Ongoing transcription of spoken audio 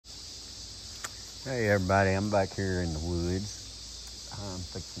Hey everybody, I'm back here in the woods. I'm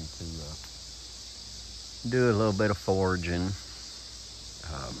fixing to do a little bit of foraging.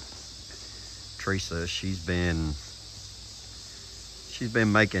 Teresa, she's been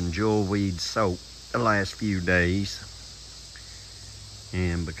making Jewelweed soap the last few days,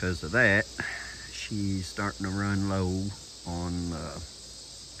 and because of that, she's starting to run low on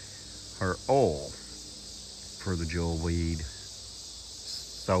her oil for the Jewelweed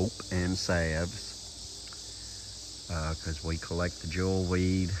soap and salves. Because we collect the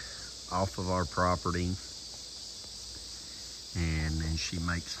jewelweed off of our property, and then she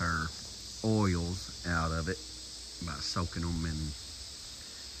makes her oils out of it by soaking them in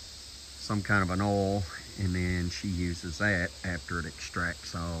some kind of an oil, and then she uses that after it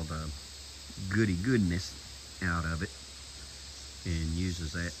extracts all the goodness out of it, and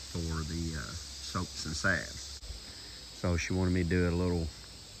uses that for the soaps and salves. So she wanted me to do a little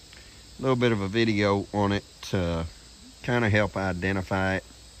bit of a video on it to kind of help identify it,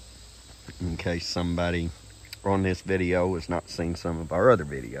 in case somebody on this video has not seen some of our other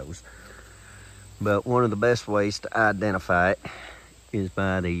videos. But one of the best ways to identify it is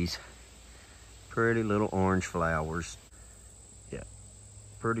by these pretty little orange flowers. Yeah,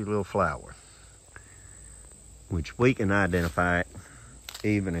 pretty little flower, which we can identify it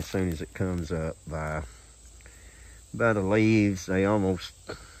even as soon as it comes up by the leaves. They almost,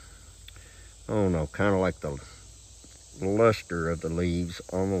 I don't know, kind of like the luster of the leaves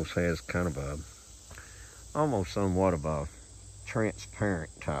almost has kind of almost somewhat of a transparent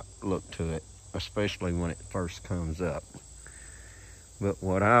type look to it, especially when it first comes up. But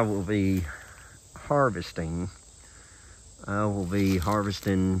what I will be harvesting,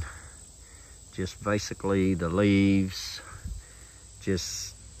 just basically the leaves,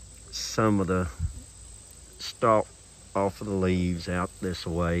 just some of the stalk off of the leaves out this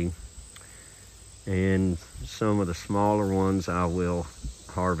way, and some of the smaller ones I will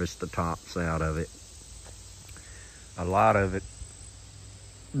harvest the tops out of it. A lot of it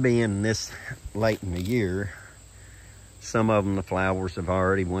being this late in the year, some of them, the flowers have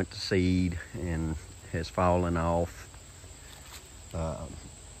already went to seed and has fallen off.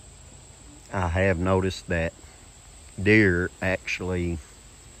 I have noticed that deer actually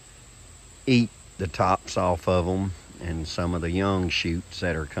eat the tops off of them and some of the young shoots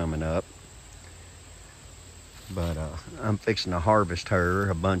that are coming up. But I'm fixing to harvest her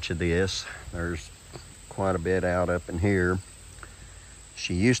a bunch of this. There's quite a bit out up in here.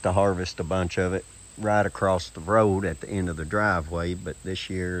 She used to harvest a bunch of it right across the road at the end of the driveway, but this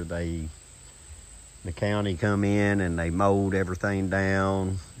year the county come in and they mowed everything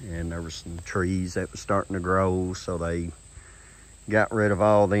down, and there was some trees that was starting to grow, so they got rid of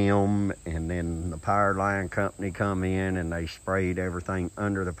all them. And then the power line company come in and they sprayed everything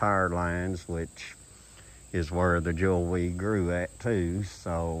under the power lines, which is where the jewelweed grew at too.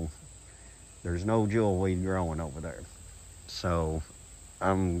 So there's no jewelweed growing over there. So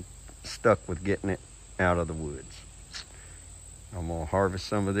I'm stuck with getting it out of the woods. I'm gonna harvest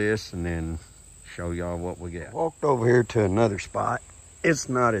some of this and then show y'all what we got. Walked over here to another spot. It's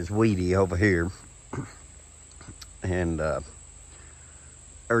not as weedy over here. And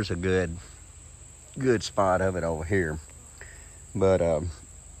there's a good spot of it over here. But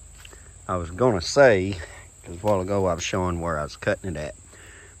I was gonna say, because a while ago I was showing where I was cutting it at,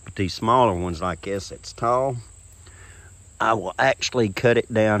 but these smaller ones like this, it's tall, I will actually cut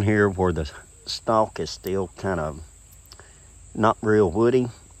it down here where the stalk is still kind of not real woody,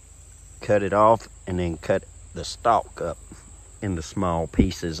 cut it off, and then cut the stalk up into small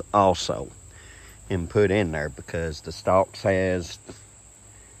pieces also and put in there, because the stalks has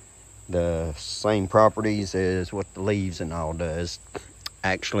the same properties as what the leaves and all does.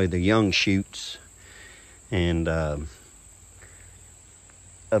 Actually, the young shoots and of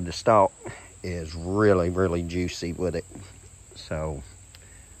the stalk is really juicy with it. So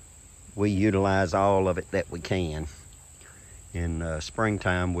we utilize all of it that we can. In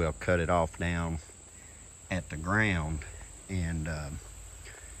springtime, we'll cut it off down at the ground and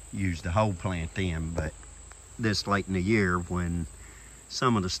use the whole plant in. But this late in the year, when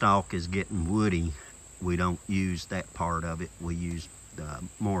some of the stalk is getting woody, we don't use that part of it. We use the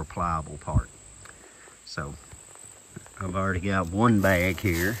more pliable part. So I've already got one bag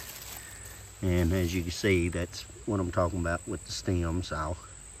here, and as you can see, that's what I'm talking about with the stems. I'll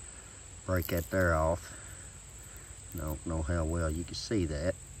break that there off. Don't know how well you can see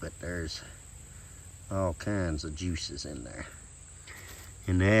that, but there's all kinds of juices in there,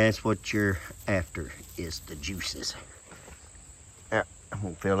 and that's what you're after, is the juices.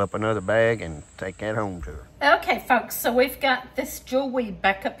 We'll fill up another bag and take that home to her. Okay, folks, so we've got this jewelweed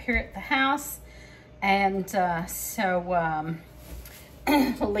back up here at the house. And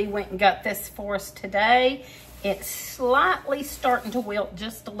Lee went and got this for us today. It's slightly starting to wilt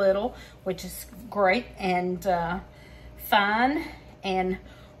just a little, which is great and fine. And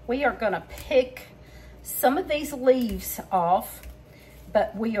we are gonna pick some of these leaves off,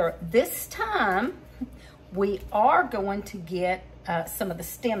 but this time, we are going to get some of the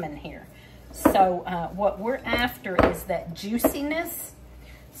stem in here. So what we're after is that juiciness.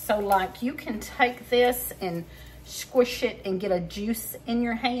 So like you can take this and squish it and get a juice in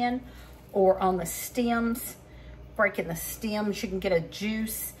your hand, or on the stems, breaking the stems, you can get a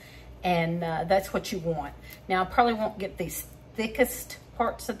juice, and that's what you want. Now I probably won't get these thickest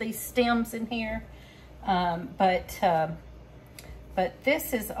parts of these stems in here, but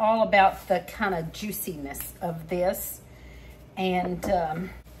this is all about the kind of juiciness of this. And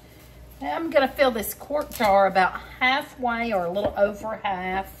I'm gonna fill this quart jar about halfway or a little over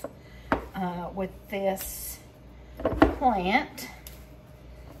half with this plant.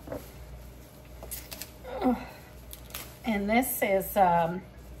 And this is,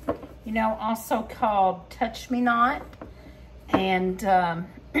 you know, also called Touch Me Not. And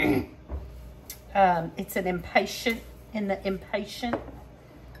it's an impatient, in the impatient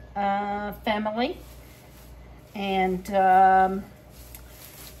family. And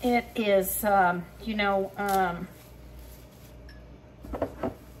it is, you know,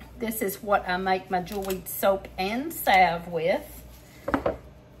 this is what I make my Jewelweed soap and salve with.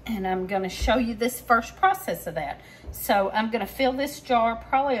 And I'm going to show you this first process of that. So I'm going to fill this jar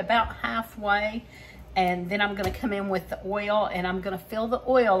probably about halfway, and then I'm going to come in with the oil, and I'm going to fill the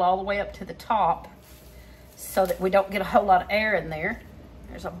oil all the way up to the top so that we don't get a whole lot of air in there.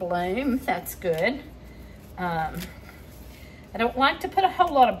 There's a bloom, that's good. I don't like to put a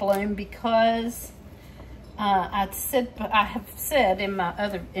whole lot of bloom because I have said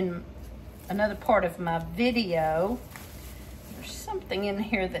in another part of my video, there's something in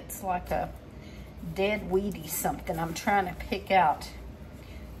here that's like a dead weedy something I'm trying to pick out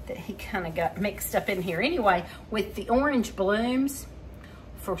that he kind of got mixed up in here. Anyway, with the orange blooms,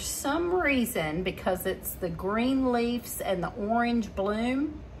 for some reason, because it's the green leaves and the orange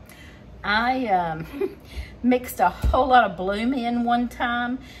bloom, I mixed a whole lot of bloom in one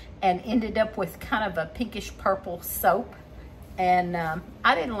time and ended up with kind of a pinkish purple soap, and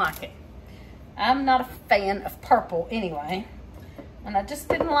I didn't like it. I'm not a fan of purple anyway, and I just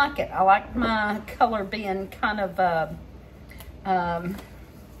didn't like it. I like my color being kind of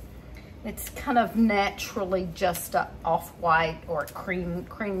it's kind of naturally just a off-white or a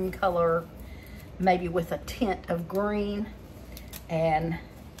cream color, maybe with a tint of green, and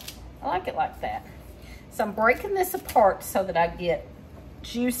I like it like that. So I'm breaking this apart so that I get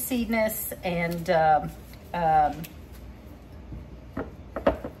juiciness and,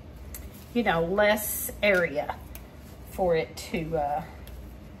 you know, less area for it to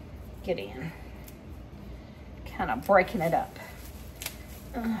get in. Kind of breaking it up.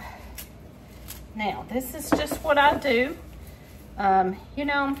 Now, this is just what I do. You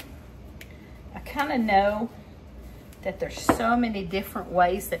know, I kind of know that there's so many different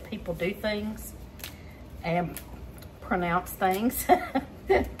ways that people do things and pronounce things,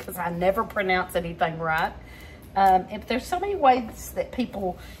 because I never pronounce anything right. If there's so many ways that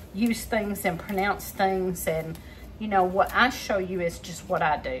people use things and pronounce things, and you know, what I show you is just what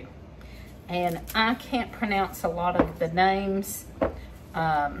I do. And I can't pronounce a lot of the names,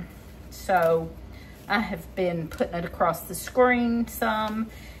 so I have been putting it across the screen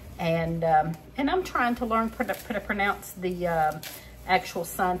some, and I'm trying to learn to pronounce the actual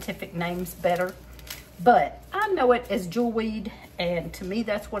scientific names better. But I know it as jewelweed, and to me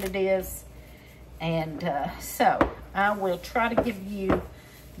that's what it is. And so I will try to give you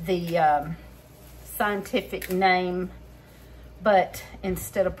the scientific name, but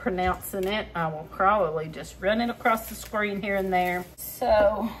instead of pronouncing it, I will probably just run it across the screen here and there.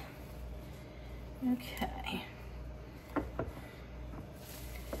 So, okay.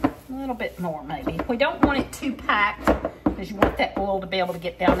 A little bit more maybe. We don't want it too packed because you want that oil to be able to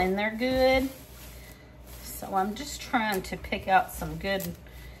get down in there good. So I'm just trying to pick out some good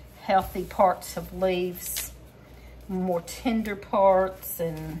healthy parts of leaves, more tender parts,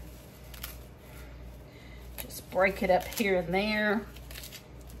 and just break it up here and there.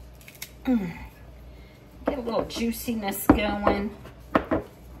 Get a little juiciness going.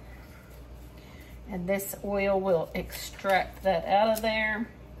 And this oil will extract that out of there.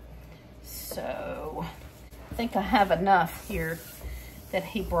 So I think I have enough here that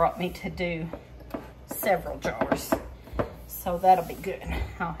he brought me to do several jars. So that'll be good.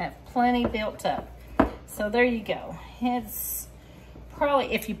 I'll have plenty built up. So there you go. It's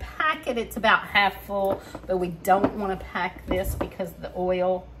probably, if you pack it, it's about half full, but we don't want to pack this because the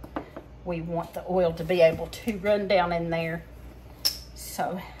oil, we want the oil to be able to run down in there.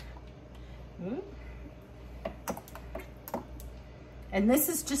 So, and this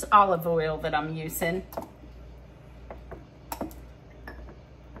is just olive oil that I'm using.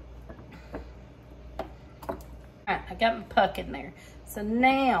 All right, I got my puck in there. So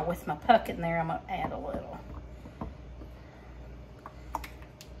now with my puck in there, I'm gonna add a little. I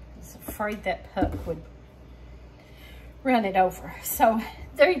was afraid that puck would run it over. So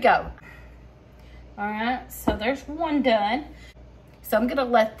there you go. All right, so there's one done. So I'm gonna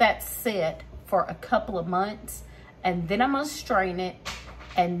let that sit for a couple of months, and then I'm gonna strain it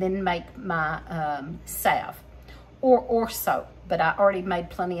and then make my salve or soap. But I already made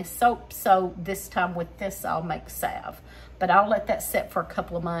plenty of soap, so this time with this I'll make salve. But I'll let that sit for a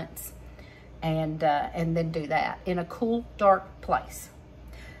couple of months and then do that in a cool, dark place.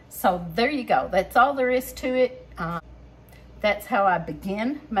 So there you go. That's all there is to it. That's how I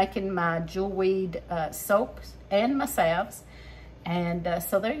begin making my Jewelweed soaps and my salves. And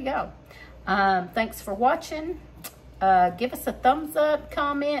so there you go. Thanks for watching. Give us a thumbs up,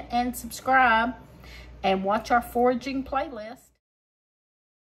 comment, and subscribe. And watch our foraging playlist.